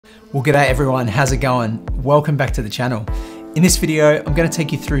Well, g'day everyone, how's it going? Welcome back to the channel. In this video, I'm going to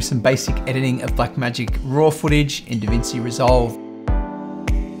take you through some basic editing of BlackMagic RAW footage in Davinci Resolve.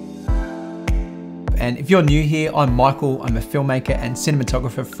 And if you're new here, I'm Michael. I'm a filmmaker and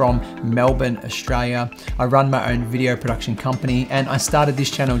cinematographer from Melbourne, Australia. I run my own video production company, and I started this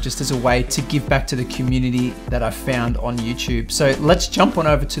channel just as a way to give back to the community that I found on YouTube. So let's jump on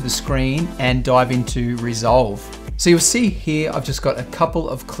over to the screen and dive into Resolve. So you'll see here, I've just got a couple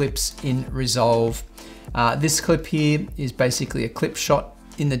of clips in Resolve. This clip here is basically a clip shot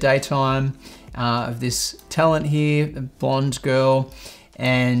in the daytime of this talent here, a blonde girl,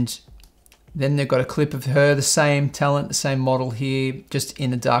 and then they've got a clip of her, the same talent, the same model here, just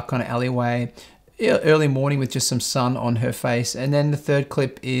in a dark kind of alleyway, early morning with just some sun on her face. And then the third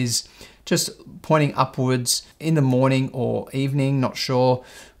clip is just pointing upwards in the morning or evening, not sure,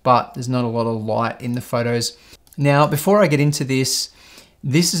 but there's not a lot of light in the photos. Now, before I get into this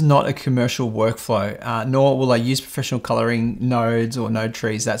is not a commercial workflow, nor will I use professional coloring nodes or node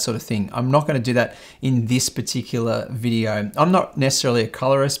trees, that sort of thing. I'm not going to do that in this particular video. I'm not necessarily a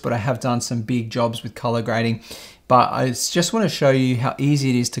colorist, but I have done some big jobs with color grading. But I just want to show you how easy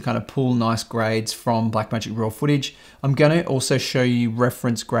it is to kind of pull nice grades from BlackMagic RAW footage. I'm going to also show you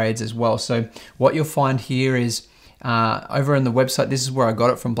reference grades as well. So what you'll find here is over on the website, this is where I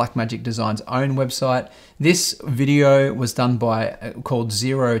got it from, Blackmagic Design's own website. This video was done by, called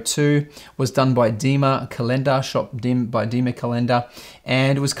 02, was done by Dima Calendar, shot by Dima Calendar,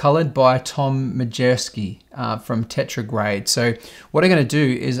 and it was colored by Tom Majerski from Tetragrade. So what I'm gonna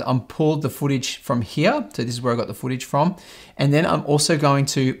do is I'm pulled the footage from here, so this is where I got the footage from, and then I'm also going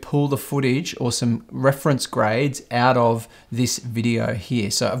to pull the footage or some reference grades out of this video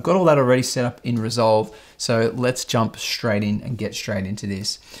here. So I've got all that already set up in Resolve, so let's jump straight in and get straight into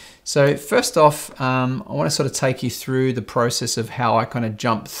this. So first off, I want to sort of take you through the process of how I kind of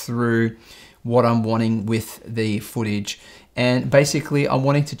jump through what I'm wanting with the footage. And basically I'm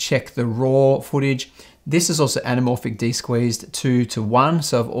wanting to check the raw footage. This is also anamorphic desqueezed 2:1.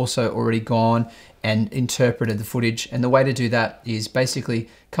 So I've also already gone and interpreted the footage. And the way to do that is basically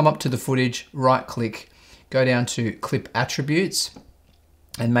come up to the footage, right click, go down to clip attributes,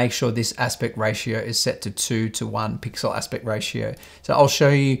 and make sure this aspect ratio is set to 2:1 pixel aspect ratio. So I'll show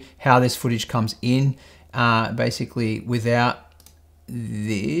you how this footage comes in. Basically without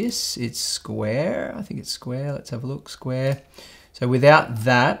this, it's square. I think it's square. Let's have a look, square. So without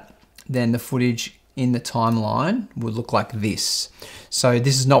that, then the footage in the timeline would look like this. So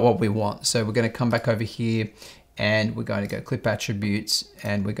this is not what we want. So we're going to come back over here and we're going to go clip attributes,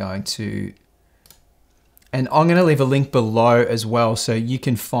 and we're going to, and I'm going to leave a link below as well, so you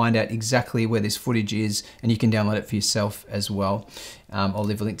can find out exactly where this footage is, and you can download it for yourself as well. I'll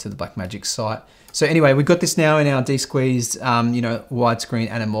leave a link to the Blackmagic site. So anyway, we've got this now in our desqueezed, widescreen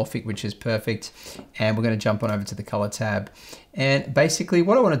anamorphic, which is perfect. And we're going to jump on over to the color tab. And basically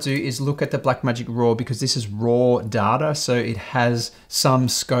what I want to do is look at the Blackmagic RAW, because this is raw data, so it has some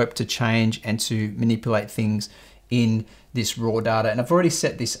scope to change and to manipulate things in this raw data. And I've already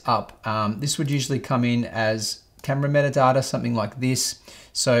set this up. This would usually come in as camera metadata, something like this.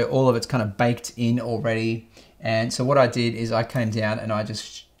 So all of it's kind of baked in already. And so what I did is I came down and I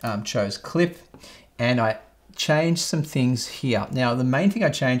just chose clip, and I changed some things here. Now, the main thing I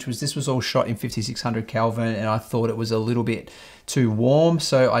changed was this was all shot in 5600 Kelvin, and I thought it was a little bit too warm.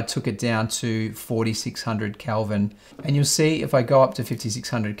 So I took it down to 4600 Kelvin. And you'll see if I go up to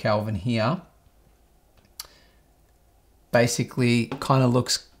 5600 Kelvin here, basically kind of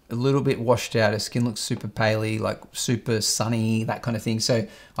looks a little bit washed out. Her skin looks super paley, like super sunny, that kind of thing. So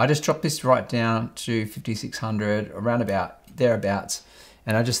I just dropped this right down to 5600, around about thereabouts.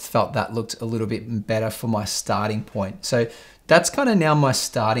 And I just felt that looked a little bit better for my starting point. So that's kind of now my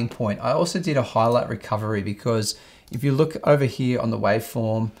starting point. I also did a highlight recovery, because if you look over here on the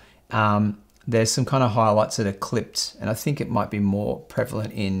waveform, there's some kind of highlights that are clipped. And I think it might be more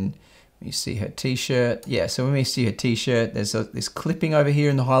prevalent in, you see her t-shirt. Yeah, so when we see her t-shirt, there's this clipping over here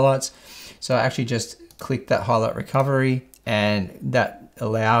in the highlights. So I actually just clicked that highlight recovery, and that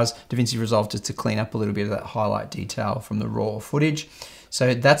allows Davinci Resolve just to clean up a little bit of that highlight detail from the raw footage.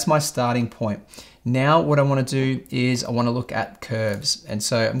 So that's my starting point. Now what I want to do is I want to look at curves. And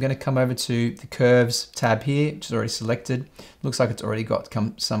so I'm going to come over to the curves tab here, which is already selected. Looks like it's already got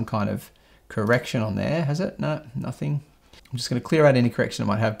some kind of correction on there, has it? No, nothing. I'm just going to clear out any correction I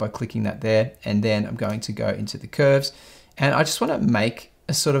might have by clicking that there. And then I'm going to go into the curves. And I just want to make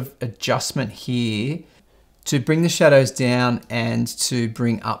a sort of adjustment here to bring the shadows down and to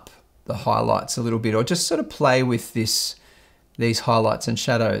bring up the highlights a little bit, or just sort of play with these highlights and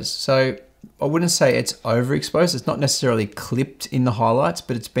shadows. So I wouldn't say it's overexposed. It's not necessarily clipped in the highlights,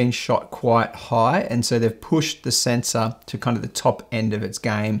 but it's been shot quite high. And so they've pushed the sensor to kind of the top end of its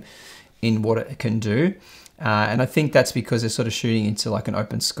game in what it can do. And I think that's because they're sort of shooting into like an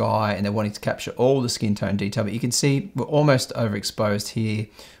open sky and they're wanting to capture all the skin tone detail. But you can see we're almost overexposed here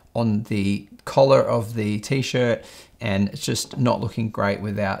on the collar of the t-shirt, and it's just not looking great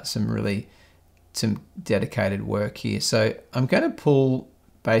without some dedicated work here. So I'm going to pull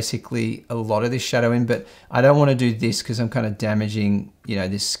basically a lot of this shadow in, but I don't want to do this because I'm kind of damaging, you know,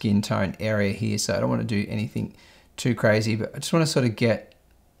 this skin tone area here. So I don't want to do anything too crazy, but I just want to sort of get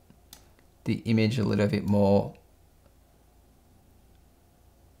the image a little bit more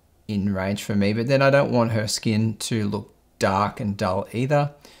in range for me. But then I don't want her skin to look dark and dull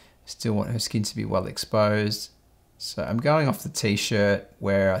either. Still want her skin to be well exposed. So I'm going off the t-shirt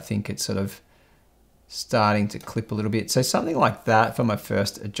where I think it's sort of starting to clip a little bit. So something like that for my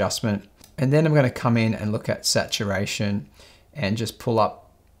first adjustment. And then I'm going to come in and look at saturation and just pull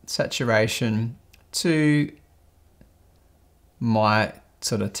up saturation to my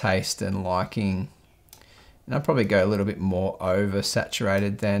sort of taste and liking. And I'll probably go a little bit more over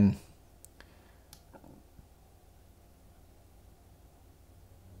saturated than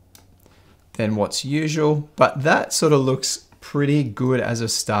what's usual, but that sort of looks pretty good as a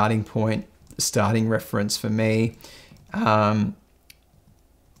starting point, starting reference for me. I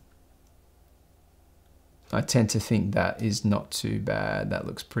tend to think that is not too bad. That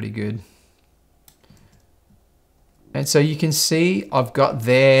looks pretty good. And so you can see I've got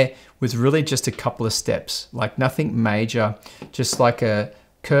there with really just a couple of steps, like nothing major, just like a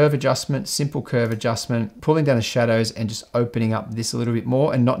curve adjustment, simple curve adjustment, pulling down the shadows and just opening up this a little bit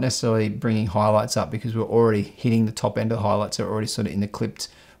more, and not necessarily bringing highlights up because we're already hitting the top end of the highlights. So we're already sort of in the clipped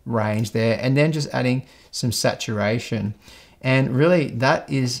range there. And then just adding some saturation. And really that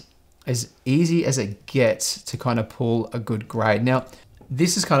is as easy as it gets to kind of pull a good grade. Now,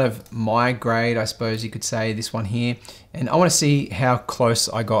 this is kind of my grade, I suppose you could say, this one here. And I want to see how close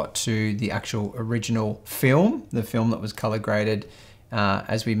I got to the actual original film, the film that was color graded,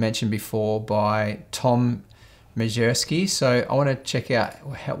 as we mentioned before, by Tom Majerski. So I want to check out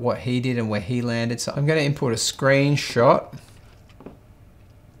what he did and where he landed. So I'm going to import a screenshot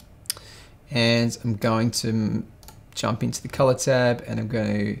and I'm going to jump into the color tab and I'm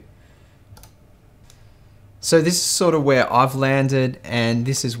going to. So this is sort of where I've landed and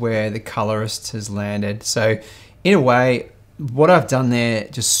this is where the colorist has landed. So in a way, what I've done there,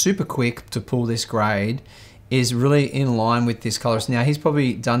 just super quick to pull this grade, is really in line with this colorist. Now he's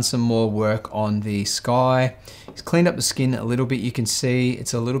probably done some more work on the sky. He's cleaned up the skin a little bit. You can see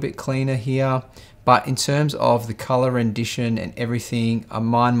it's a little bit cleaner here. But in terms of the color rendition and everything,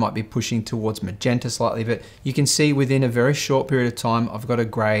 mine might be pushing towards magenta slightly, but you can see within a very short period of time, I've got a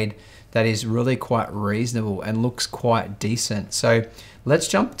grade that is really quite reasonable and looks quite decent. So let's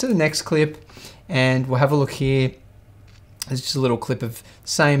jump to the next clip and we'll have a look here. It's just a little clip of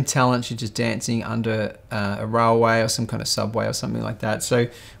same talent. She's just dancing under a railway or some kind of subway or something like that. So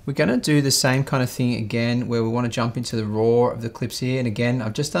we're gonna do the same kind of thing again, where we wanna jump into the raw of the clips here. And again,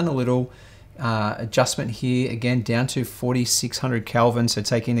 I've just done a little adjustment here, again, down to 4600 Kelvin. So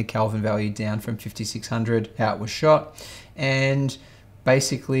taking the Kelvin value down from 5600, how it was shot. And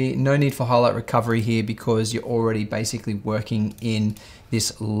basically no need for highlight recovery here because you're already basically working in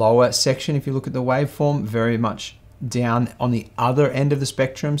this lower section. If you look at the waveform, very much down on the other end of the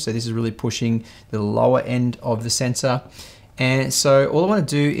spectrum. So this is really pushing the lower end of the sensor. And so all I want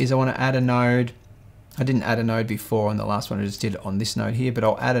to do is I want to add a node. I didn't add a node before on the last one, I just did it on this node here, but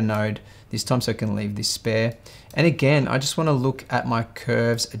I'll add a node this time so I can leave this spare. And again, I just want to look at my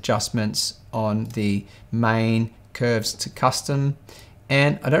curves adjustments on the main, curves to custom.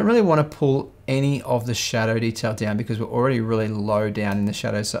 And I don't really want to pull any of the shadow detail down because we're already really low down in the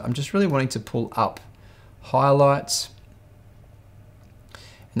shadow. So I'm just really wanting to pull up highlights.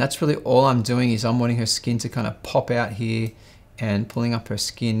 And that's really all I'm doing, is I'm wanting her skin to kind of pop out here and pulling up her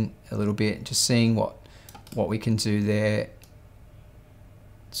skin a little bit, just seeing what we can do there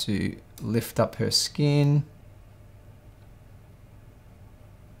to lift up her skin.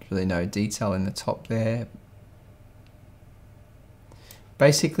 Really no detail in the top there.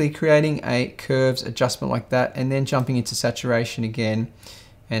 Basically creating a curves adjustment like that, and then jumping into saturation again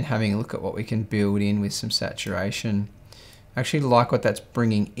and having a look at what we can build in with some saturation. I actually like what that's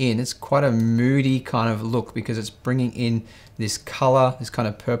bringing in. It's quite a moody kind of look because it's bringing in this color, this kind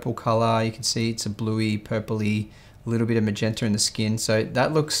of purple color. You can see it's a bluey, purpley, a little bit of magenta in the skin. So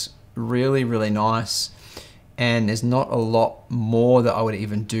that looks really, really nice. And there's not a lot more that I would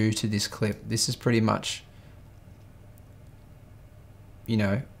even do to this clip. This is pretty much, you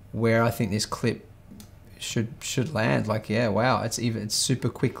know, where I think this clip should land. Like, yeah, wow, it's super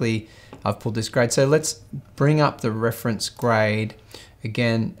quickly I've pulled this grade. So let's bring up the reference grade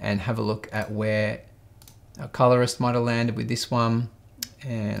again and have a look at where our colorist might have landed with this one.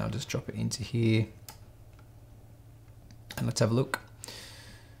 And I'll just drop it into here. And let's have a look.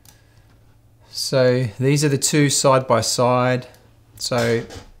 So these are the two side by side. So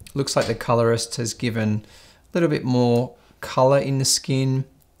looks like the colorist has given a little bit more color in the skin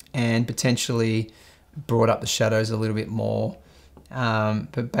and potentially brought up the shadows a little bit more.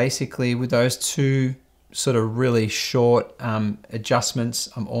 But basically with those two sort of really short adjustments,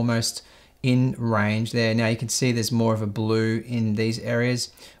 I'm almost in range there. Now you can see there's more of a blue in these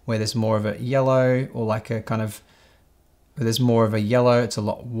areas where there's more of a yellow, or like a kind of, where there's more of a yellow, it's a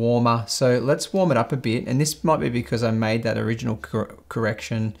lot warmer. So let's warm it up a bit. And this might be because I made that original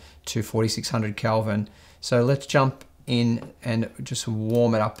correction to 4600 Kelvin. So let's jump in and just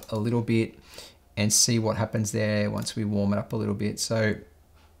warm it up a little bit and see what happens there once we warm it up a little bit. So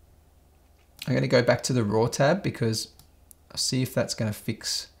I'm going to go back to the RAW tab because I'll see if that's going to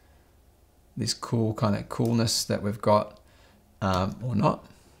fix this cool kind of coolness that we've got or not.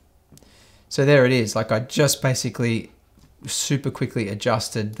 So there it is. Like, I just basically super quickly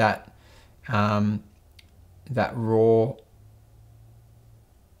adjusted that that RAW.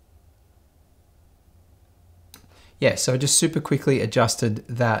 Yeah, so I just super quickly adjusted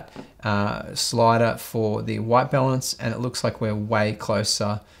that slider for the white balance, and it looks like we're way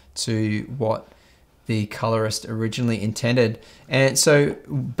closer to what the colorist originally intended. And so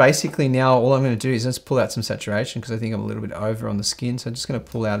basically now all I'm going to do is just pull out some saturation because I think I'm a little bit over on the skin. So I'm just going to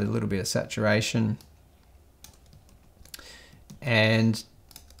pull out a little bit of saturation. And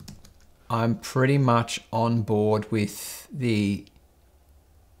I'm pretty much on board with the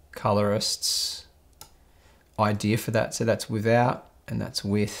colorist's idea for that. So that's without and that's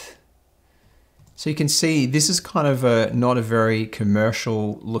with. So you can see this is kind of not a very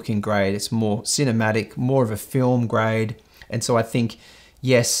commercial looking grade. It's more cinematic, more of a film grade. And so I think,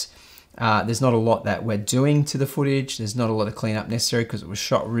 yes, there's not a lot that we're doing to the footage. There's not a lot of cleanup necessary because it was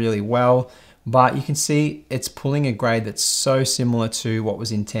shot really well. But you can see it's pulling a grade that's so similar to what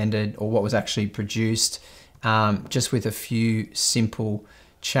was intended or what was actually produced, just with a few simple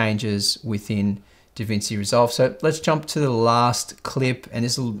changes within Davinci Resolve. So let's jump to the last clip, and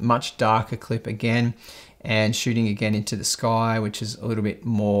this is a much darker clip again, and shooting again into the sky, which is a little bit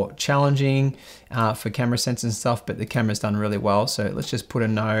more challenging for camera sensors and stuff, but the camera's done really well. So let's just put a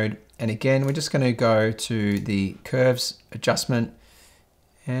node, and again, we're just gonna go to the curves adjustment,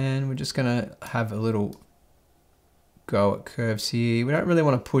 and we're just gonna have a little go at curves here. We don't really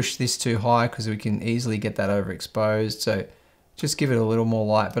wanna push this too high because we can easily get that overexposed. So just give it a little more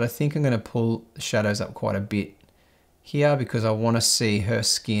light, but I think I'm going to pull the shadows up quite a bit here because I want to see her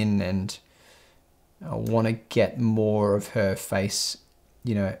skin and I want to get more of her face,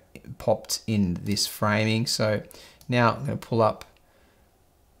 you know, popped in this framing. So now I'm going to pull up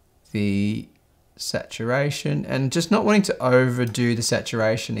the saturation and just not wanting to overdo the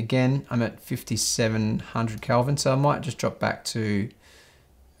saturation. Again, I'm at 5700 Kelvin, so I might just drop back to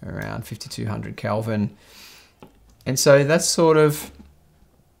around 5200 Kelvin. And so that's sort of,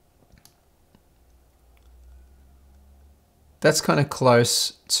 that's kind of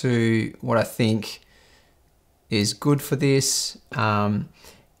close to what I think is good for this. And,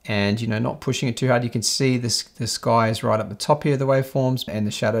 you know, not pushing it too hard. You can see this, the sky is right up the top here of the waveforms, and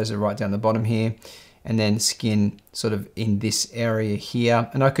the shadows are right down the bottom here. And then skin sort of in this area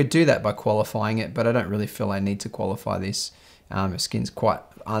here. And I could do that by qualifying it, but I don't really feel I need to qualify this. Skin's quite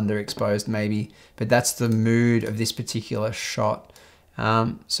underexposed maybe, but that's the mood of this particular shot.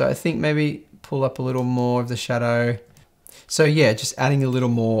 So I think maybe pull up a little more of the shadow. So yeah, just adding a little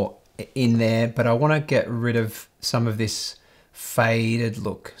more in there, but I want to get rid of some of this faded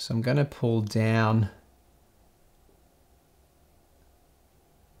look. So I'm going to pull down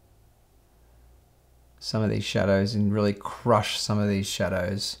some of these shadows and really crush some of these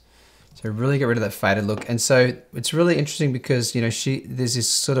shadows. So really get rid of that faded look. And so it's really interesting because, you know, there's this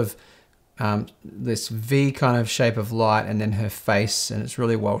sort of this V kind of shape of light and then her face, and it's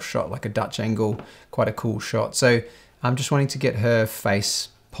really well shot, like a Dutch angle, quite a cool shot. So I'm just wanting to get her face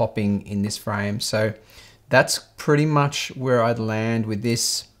popping in this frame. So that's pretty much where I'd land with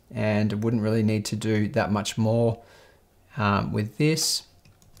this, and wouldn't really need to do that much more with this.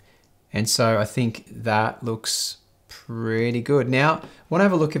 And so I think that looks pretty good. Now, I want to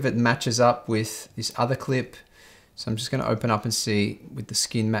have a look if it matches up with this other clip. So I'm just going to open up and see with the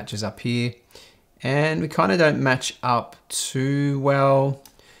skin matches up here. And we kind of don't match up too well.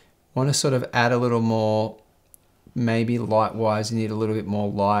 I want to sort of add a little more maybe light-wise, you need a little bit more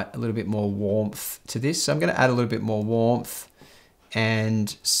light, a little bit more warmth to this. So I'm gonna add a little bit more warmth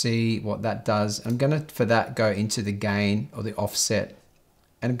and see what that does. I'm gonna, for that, go into the gain or the offset.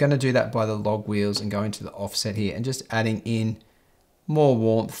 And I'm gonna do that by the log wheels and go into the offset here and just adding in more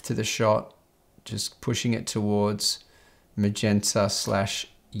warmth to the shot, just pushing it towards magenta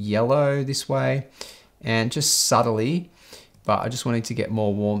 / yellow this way, and just subtly, but I just wanted to get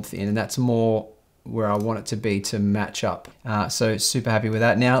more warmth in, and that's more where I want it to be to match up. So super happy with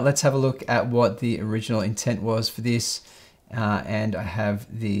that. Now let's have a look at what the original intent was for this. And I have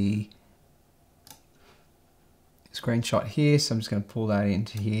the screenshot here, so I'm just going to pull that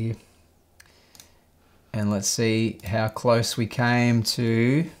into here. And let's see how close we came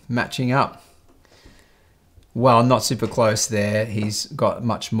to matching up. Well, not super close there. He's got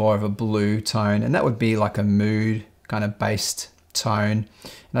much more of a blue tone, and that would be like a mood kind of based tone.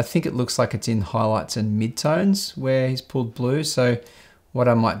 And I think it looks like it's in highlights and midtones where he's pulled blue. So what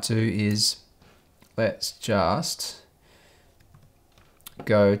I might do is, let's just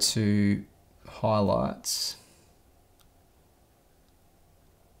go to highlights.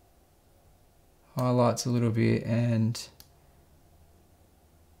 Highlights a little bit and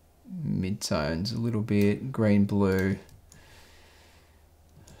midtones a little bit, green, blue,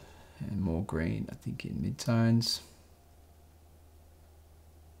 and more green, I think, in midtones.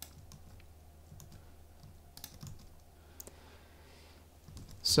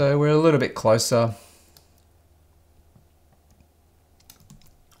 So we're a little bit closer.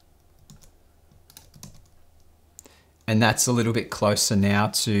 And that's a little bit closer now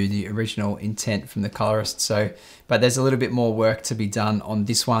to the original intent from the colorist. So, but there's a little bit more work to be done on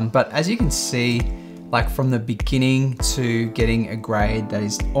this one. But as you can see, like from the beginning to getting a grade that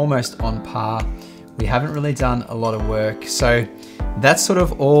is almost on par, we haven't really done a lot of work. So that's sort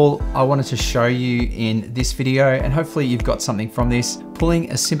of all I wanted to show you in this video, and hopefully you've got something from this.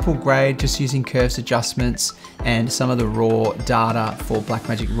 Pulling a simple grade just using curves adjustments and some of the raw data for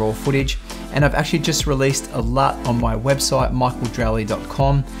BlackMagic RAW footage. And I've actually just released a LUT on my website,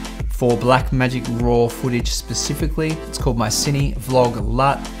 michaeldraley.com, for BlackMagic RAW footage specifically. It's called my Cine Vlog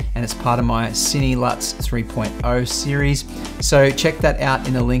LUT, and it's part of my Cine LUTs 3.0 series. So check that out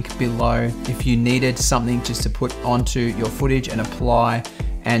in the link below if you needed something just to put onto your footage and apply,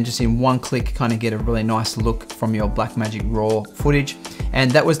 and just in one click kind of get a really nice look from your BlackMagic RAW footage. And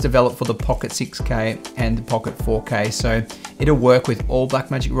that was developed for the Pocket 6K and the Pocket 4K. So it'll work with all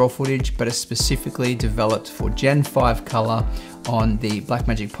BlackMagic RAW footage, but it's specifically developed for Gen 5 color on the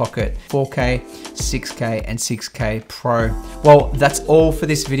BlackMagic Pocket 4K, 6K, and 6K Pro. Well, that's all for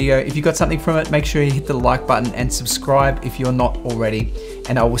this video. If you got something from it, make sure you hit the like button and subscribe if you're not already.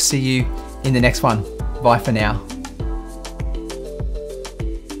 And I will see you in the next one. Bye for now.